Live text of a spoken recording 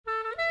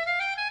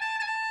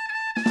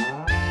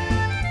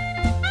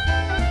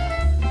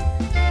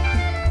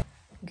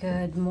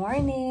Good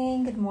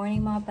morning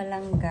mga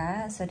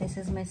palangga. So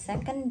this is my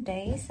second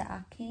day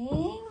sa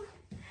aking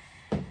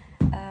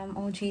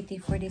OJT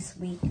for this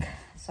week.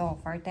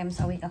 So 4 times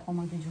a week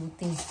ako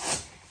mag-duty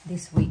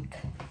this week.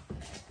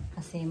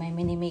 Kasi may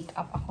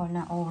mini-makeup ako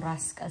na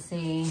oras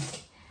kasi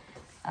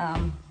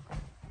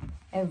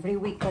every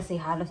week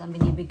kasi halos ang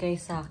binibigay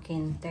sa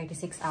akin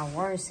 36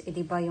 hours. E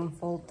diba yung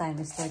full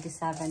time is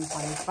 37.5.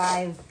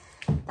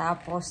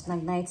 Tapos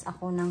nag-nights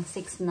ako ng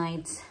 6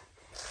 nights.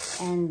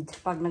 And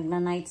pag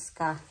nagna-nights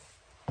ka,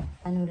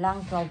 ano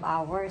lang, 12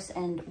 hours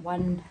and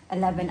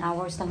 11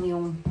 hours lang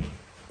yung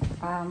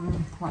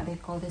what they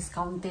call this,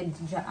 counted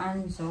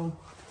dyan. So,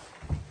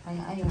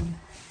 kaya ayun.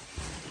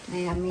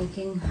 I am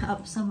making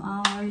up some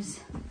hours.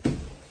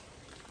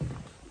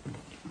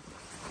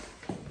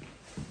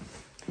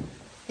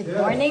 Good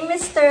morning,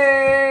 mister!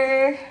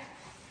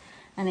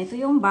 Ano, ito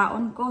yung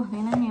baon ko.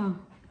 Tingnan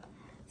nyo.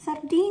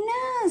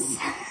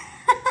 Sardinas!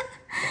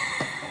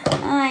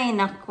 Ay,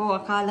 naku,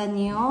 akala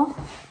niyo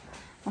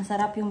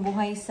masarap yung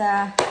buhay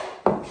sa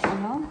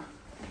ano?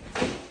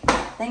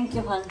 Thank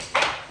you, hon.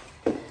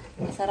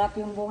 Masarap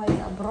yung buhay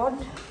sa abroad.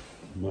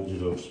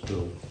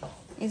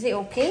 Is it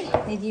okay?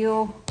 Did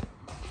you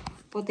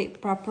put it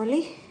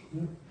properly?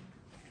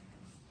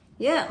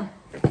 Yeah.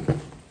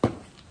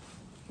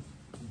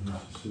 You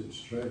have to sit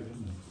straight,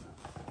 isn't it?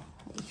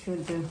 It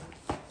should do.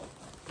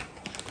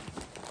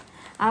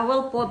 I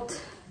will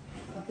put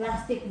a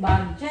plastic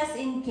bag just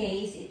in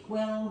case it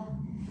will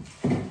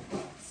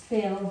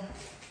spill.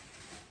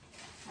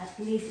 At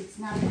least it's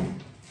not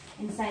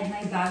inside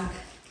my bag.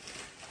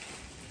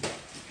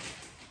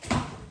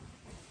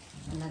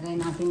 Ilagay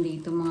natin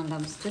dito mga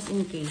loves just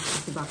in case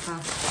kasi baka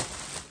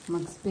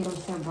mag-spill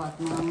siya ba at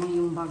maamoy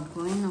yung bag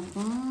ko. Ay naku.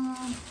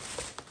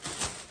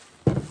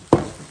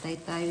 Patay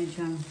tayo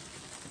dyan.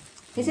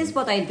 This is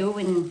what I do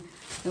when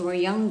we were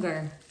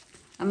younger.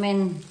 I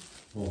mean,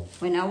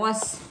 when I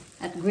was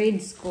at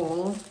grade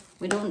school,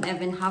 we don't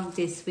even have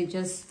this. We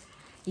just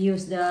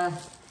use the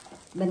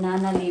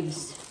banana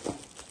leaves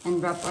and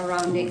wrap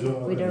around it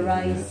with the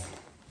rice.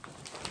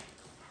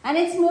 And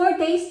it's more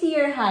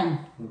tastier,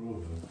 Han.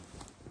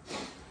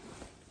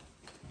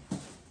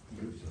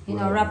 You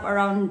know, wrap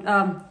around,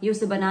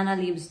 use the banana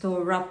leaves to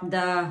wrap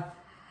the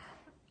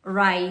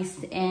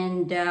rice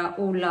and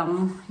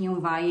ulam,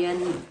 yung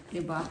bayan,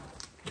 diba?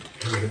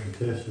 You get the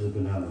taste of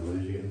the banana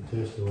leaves, you get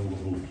the taste of all the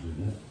lumps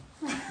in it.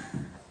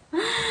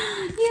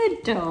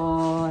 You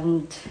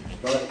don't.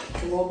 Right,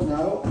 come on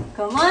now.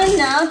 Come on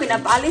now.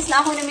 Pinapaalis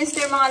na ako ni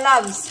Mr. Mga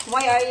Loves.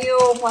 Why are you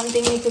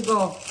wanting me to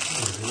go?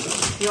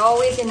 You're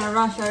always in a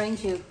rush,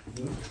 aren't you?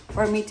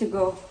 For me to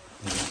go.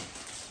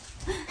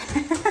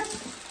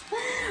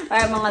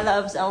 Alright, Mga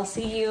Loves, I'll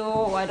see you.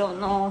 I don't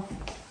know.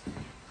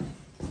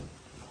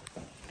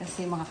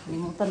 Kasi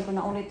makakalimutan ko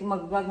na ulit yung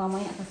mag-vlog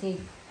mamaya kasi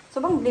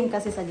sobrang dilim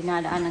kasi sa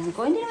dinadaanan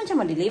ko. Hindi naman siya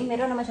madilim.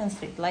 Meron naman siyang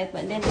street light.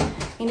 But then,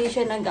 hindi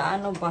siya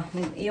nag-ano ba.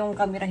 Yung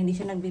camera, hindi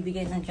siya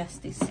nagbibigay ng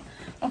justice.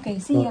 Okay,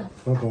 see ya.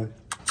 Bye-bye.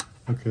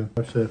 Okay,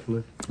 drive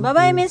safely.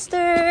 Bye-bye,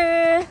 mister.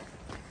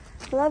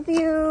 Love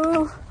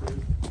you.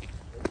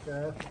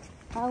 Okay.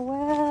 I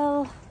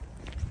will.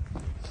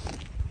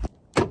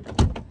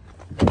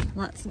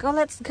 Let's go,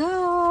 let's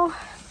go.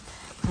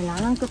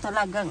 Kailangan ko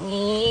talagang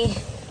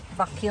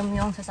i-vacuum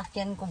yung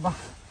sasakyan ko ba.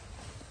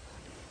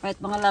 Right,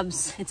 mga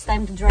loves, it's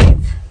time to drive.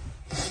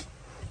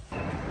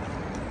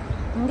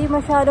 Hindi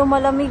masyadong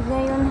malamig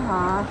ngayon,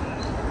 ha?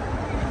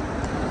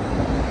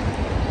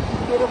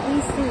 Pero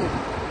busy.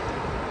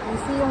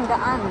 Busy yung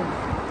daan.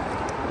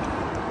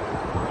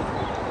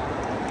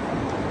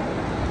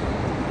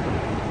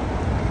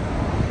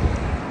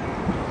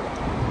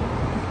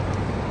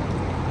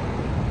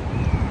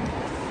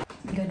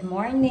 Good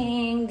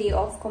morning. Day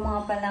off ko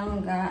mga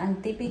palangga. Ang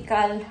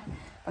typical,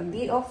 pag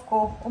day off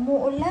ko,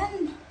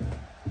 umuulan.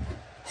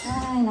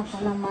 Ay, naku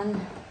naman.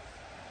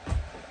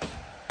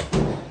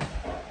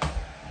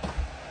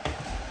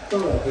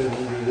 Oh, I've been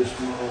hungry this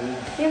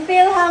morning. You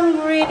feel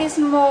hungry this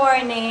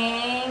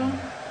morning?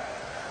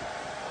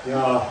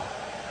 Yeah.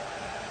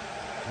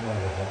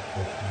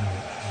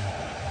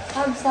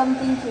 Have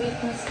something to eat,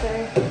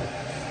 mister.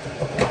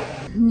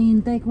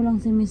 Nihintay ko lang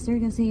si mister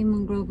kasi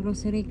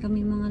mag-grocery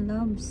kami mga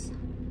loves.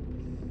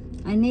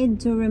 I need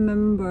to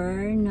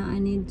remember na I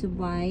need to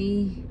buy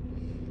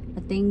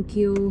a thank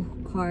you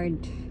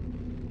card.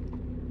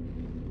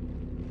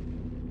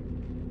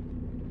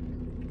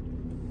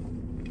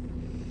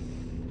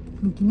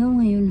 Ginaw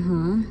ngayon,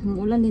 ha?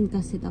 Umulan din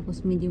kasi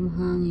tapos medium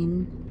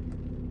hangin.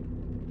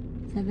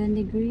 7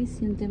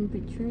 degrees yung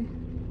temperature.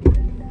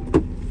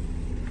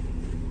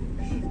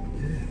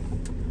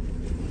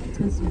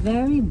 It's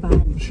very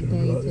bad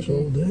today. Like this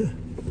all day.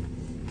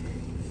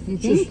 You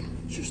think?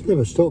 Just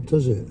never stopped,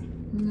 has it?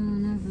 No,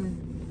 never.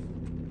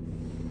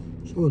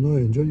 So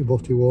annoying. Do you want your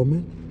body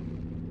warming?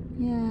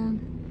 Yeah.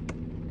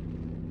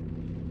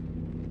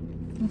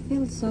 I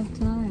feel so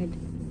tired.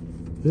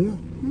 Yeah.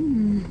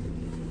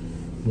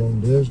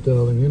 Long days,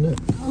 darling, isn't it?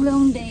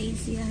 Long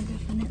days, yeah,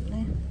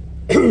 definitely.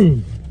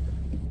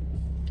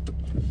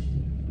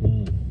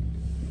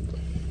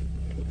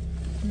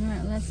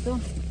 Alright, let's go.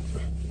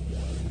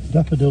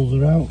 Daffodils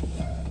are out.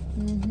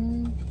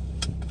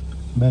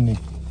 Many.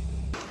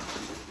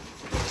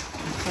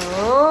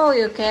 Oh,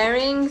 you're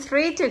carrying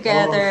 3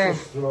 together. Oh,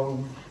 so strong.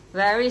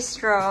 Very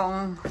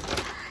strong.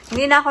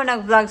 Hindi na ako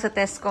nag-vlog sa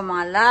Tesco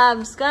mga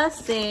loves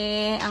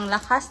kasi ang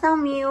lakas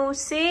ng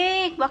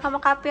music. Baka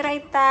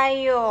makapiright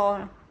tayo.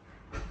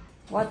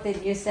 What did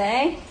you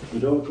say?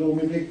 You don't call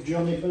me Big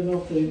Johnny for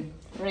nothing.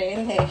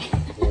 Really?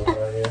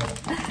 Yeah.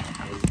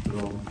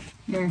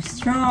 You're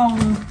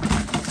strong.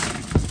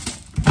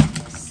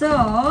 So,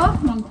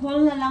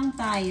 mag-haul na lang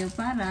tayo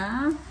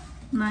para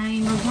may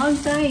mag-vlog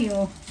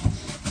tayo.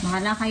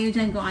 Bahala kayo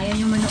dyan kung ayaw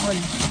nyo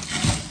manood.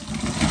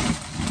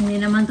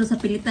 Hindi naman to sa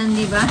pilitan,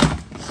 di ba?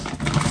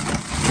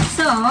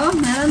 So,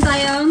 meron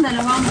tayong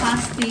 2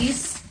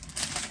 pasties.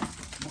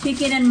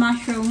 Chicken and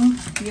mushroom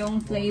yung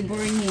flavor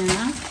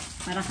niya.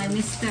 Para kay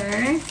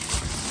Mr.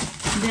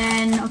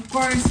 Then, of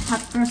course,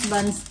 hot cross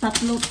buns.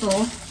 3 to.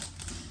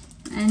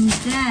 And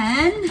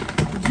then,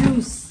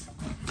 juice.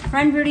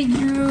 Cranberry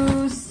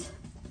juice.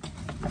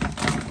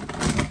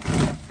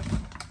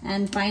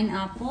 And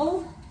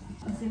pineapple.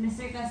 Si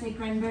Mr. kasi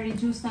cranberry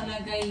juice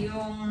talaga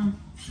yung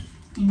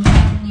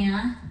ininom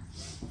niya.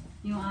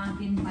 Yung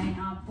akin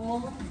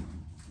pineapple.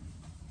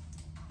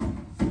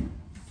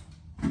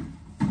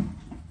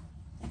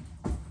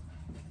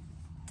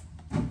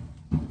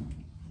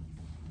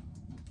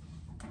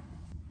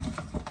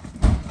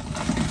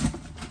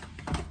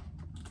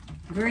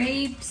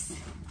 Grapes.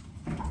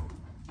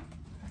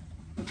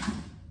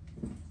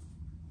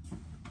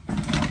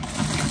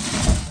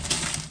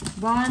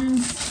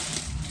 Buns.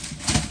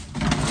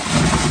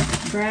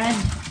 Bread.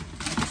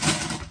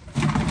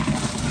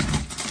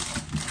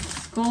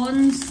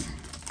 Scones.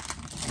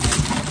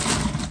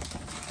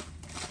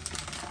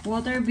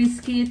 Water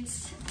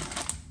biscuits.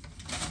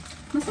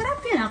 Masarap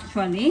yan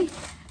actually.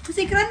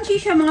 Kasi crunchy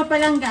siya mga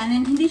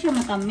palangganan, hindi siya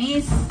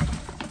matamis.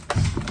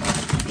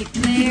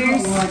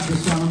 Eclairs. You don't like the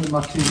sound of my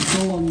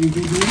tinkle on your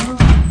video?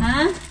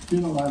 Huh?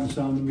 You don't like the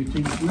sound of me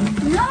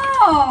tinkling?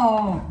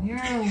 No!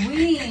 You're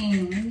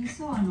weeing. You're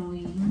so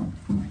annoying.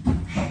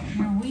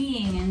 You're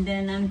weeing and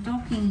then I'm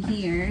talking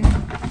here.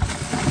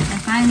 I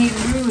find it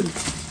rude.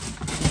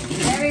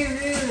 Very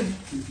rude.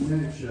 It's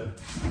nature.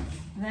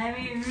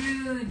 Very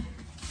rude.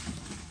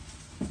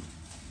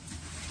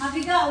 Have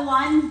you got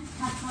one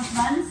hot cross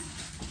buns?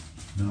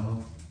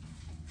 No.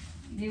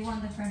 Do you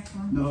want the fresh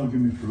one? No, give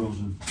me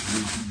frozen.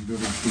 You've got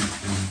to keep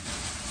them.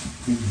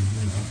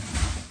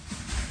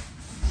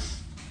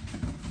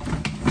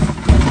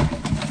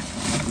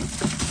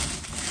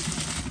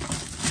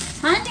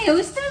 Honey,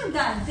 we still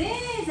got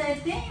this, I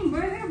think,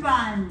 burger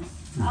buns.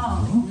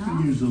 Oh, You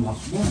no? use the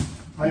last one.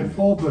 I have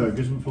 4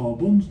 burgers and 4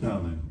 buns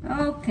down there.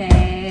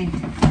 Okay.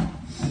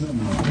 I don't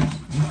know.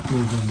 This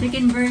goes on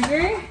Chicken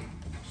burger?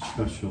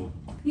 special.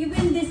 You've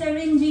been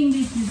disarranging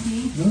this, you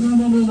see? No.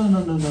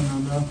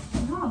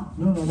 Oh.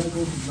 No, that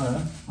goes there.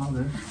 Out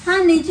there.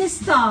 Honey,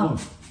 just stop. Look,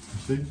 you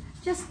see?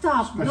 Just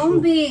stop. Special- Don't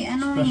be Special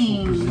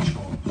annoying.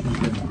 position. She's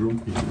getting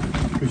grumpy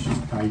because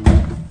she's tight.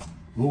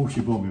 Oh,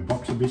 she bought me a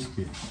box of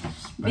biscuits.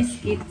 Special.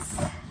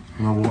 Biscuits.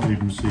 And I won't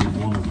even see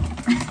one of them.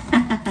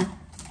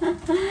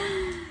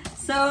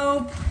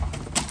 Soap.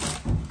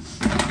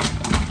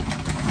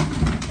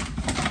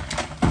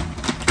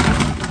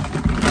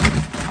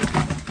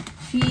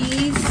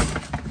 Cheese.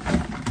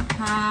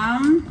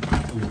 Ham.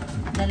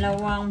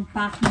 2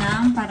 pack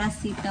ng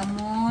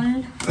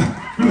paracetamol.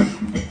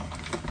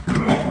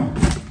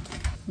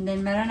 And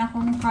then, meron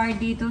akong card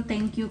dito.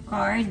 Thank you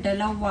card.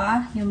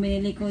 2. Yung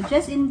binili ko.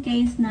 Just in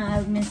case na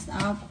I'll mess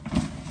up.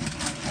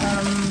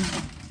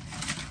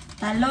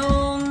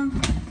 Talong.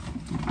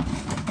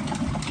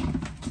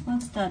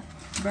 What's that?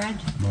 Bread?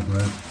 My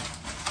bread.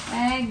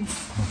 Eggs.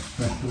 My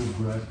special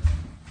bread.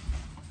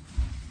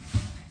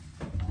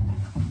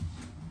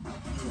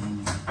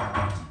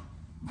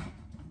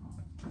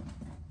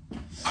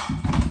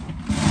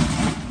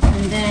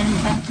 And then,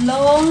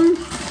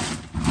 3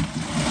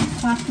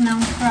 pack ng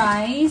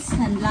fries.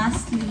 And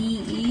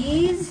lastly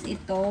is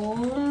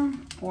itong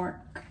pork.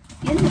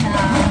 Yan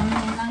lang.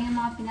 Yan lang yung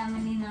mga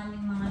pinamili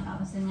namin mga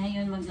tapos.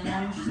 Ngayon,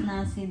 mag-lunch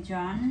na si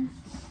John.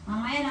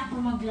 Mamaya na ako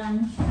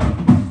mag-lunch.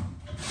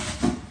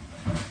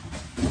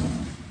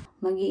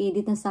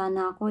 Mag-i-edit na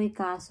sana ako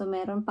kaso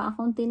meron pa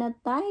akong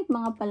tinatype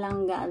mga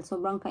palangga.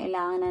 Sobrang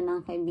kailangan na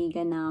ng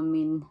kaibigan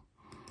namin.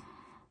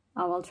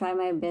 I will try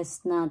my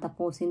best na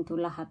tapusin to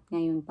lahat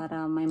ngayon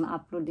para may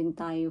ma-upload din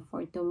tayo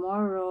for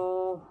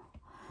tomorrow.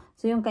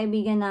 So yung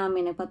kaibigan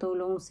namin,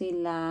 nagpatulong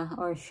sila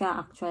or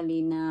siya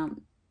actually na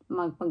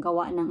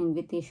magpagawa ng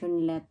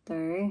invitation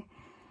letter.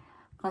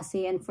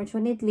 Kasi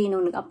unfortunately,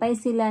 nung nag-apply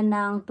sila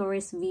ng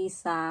tourist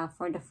visa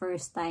for the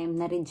first time,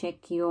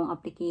 na-reject yung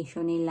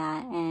application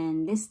nila.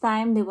 And this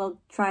time, they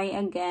will try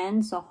again.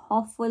 So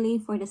hopefully,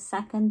 for the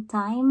second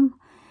time,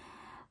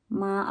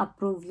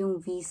 ma-approve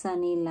yung visa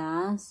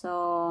nila.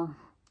 So,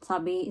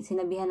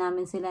 sinabihan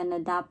namin sila na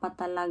dapat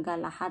talaga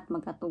lahat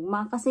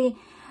magkatugma. Kasi,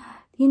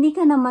 hindi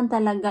ka naman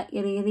talaga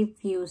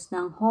i-refuse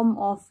ng home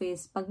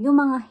office pag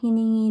yung mga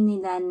hiningi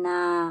nila na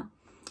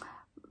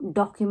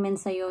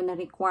documents sa'yo na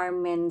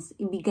requirements,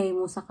 ibigay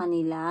mo sa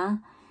kanila.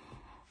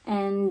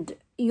 And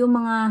yung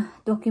mga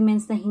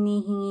documents na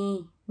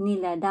hinihingi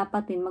nila,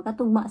 dapat din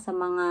magkatugma sa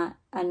mga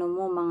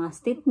mga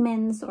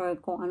statements or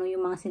kung ano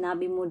yung mga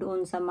sinabi mo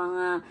doon sa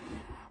mga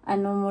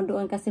mo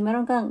doon. Kasi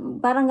meron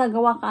kang, parang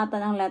gagawa ka ata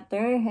ng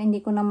letter.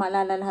 Hindi ko na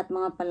maalala lahat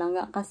mga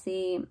palangga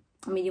kasi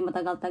medyo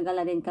matagal-tagal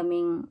na din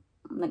kaming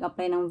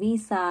nag-apply ng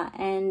visa.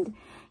 And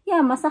yeah,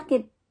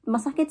 masakit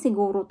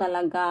siguro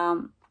talaga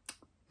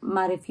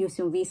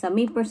ma-refuse yung visa.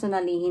 Me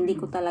personally, hindi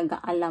ko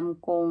talaga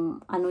alam kung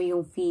ano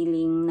yung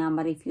feeling na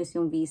ma-refuse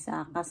yung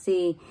visa.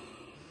 Kasi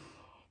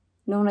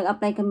nung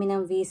nag-apply kami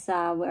ng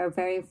visa, we are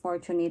very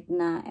fortunate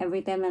na every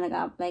time na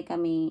nag-apply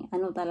kami,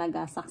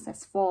 talaga,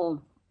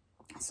 successful.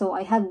 So,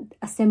 I have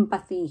a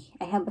sympathy.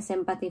 I have a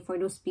sympathy for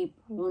those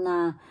people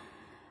na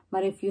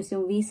ma-refuse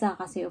yung visa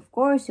kasi of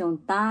course,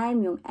 yung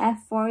time, yung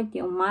effort,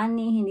 yung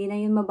money, hindi na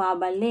yun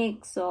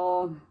mababalik.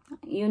 So,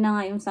 yun na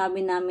nga yung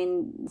sabi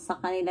namin sa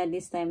kanila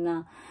this time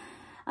na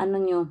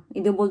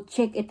i-double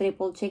check,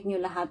 i-triple check nyo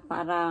lahat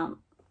para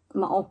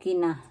ma-okay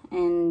na.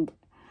 And,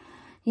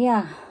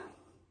 yeah.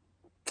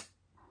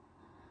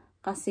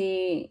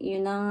 Kasi,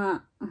 yun na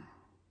nga,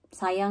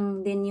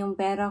 sayang din yung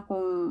pera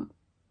kung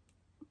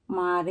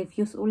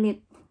ma-refuse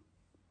ulit.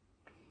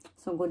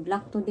 So, good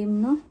luck to them,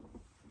 no?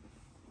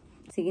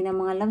 Sige na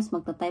mga loves,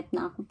 magta-type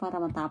na ako para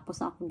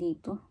matapos ako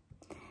dito.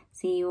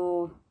 See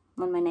you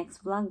on my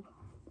next vlog.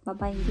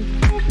 Bye-bye.